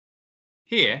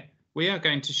Here, we are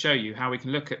going to show you how we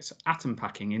can look at atom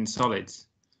packing in solids.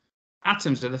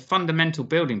 Atoms are the fundamental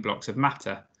building blocks of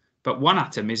matter, but one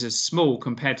atom is as small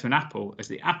compared to an apple as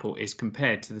the apple is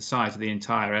compared to the size of the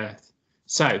entire Earth.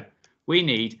 So, we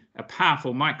need a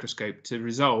powerful microscope to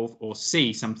resolve or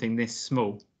see something this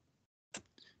small.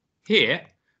 Here,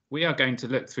 we are going to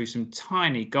look through some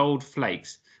tiny gold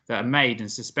flakes that are made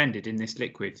and suspended in this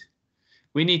liquid.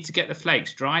 We need to get the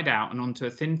flakes dried out and onto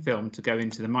a thin film to go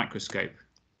into the microscope.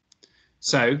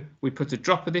 So we put a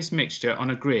drop of this mixture on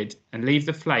a grid and leave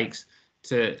the flakes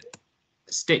to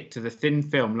stick to the thin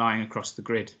film lying across the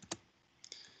grid.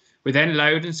 We then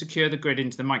load and secure the grid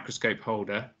into the microscope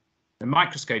holder. The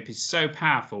microscope is so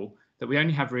powerful that we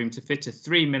only have room to fit a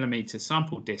 3mm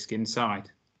sample disc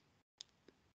inside.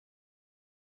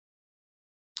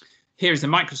 Here is the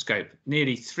microscope,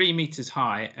 nearly 3 meters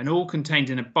high and all contained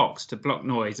in a box to block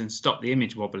noise and stop the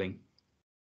image wobbling.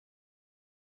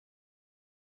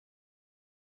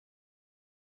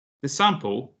 The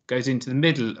sample goes into the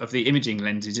middle of the imaging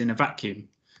lenses in a vacuum,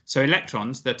 so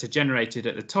electrons that are generated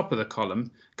at the top of the column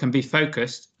can be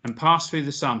focused and pass through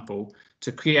the sample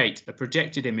to create a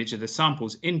projected image of the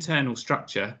sample's internal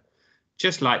structure,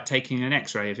 just like taking an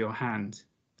X-ray of your hand.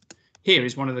 Here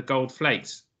is one of the gold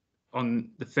flakes on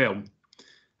the film,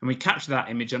 and we capture that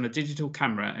image on a digital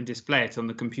camera and display it on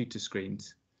the computer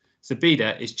screens.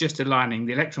 Zabida is just aligning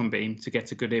the electron beam to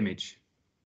get a good image.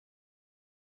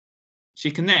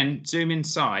 She can then zoom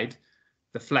inside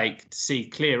the flake to see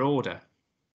clear order.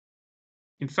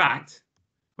 In fact,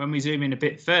 when we zoom in a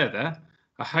bit further,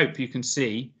 I hope you can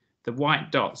see the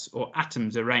white dots or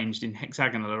atoms arranged in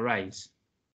hexagonal arrays.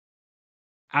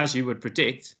 As you would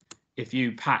predict, if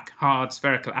you pack hard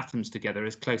spherical atoms together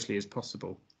as closely as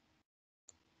possible.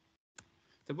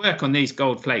 The work on these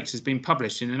gold flakes has been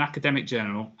published in an academic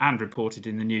journal and reported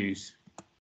in the news.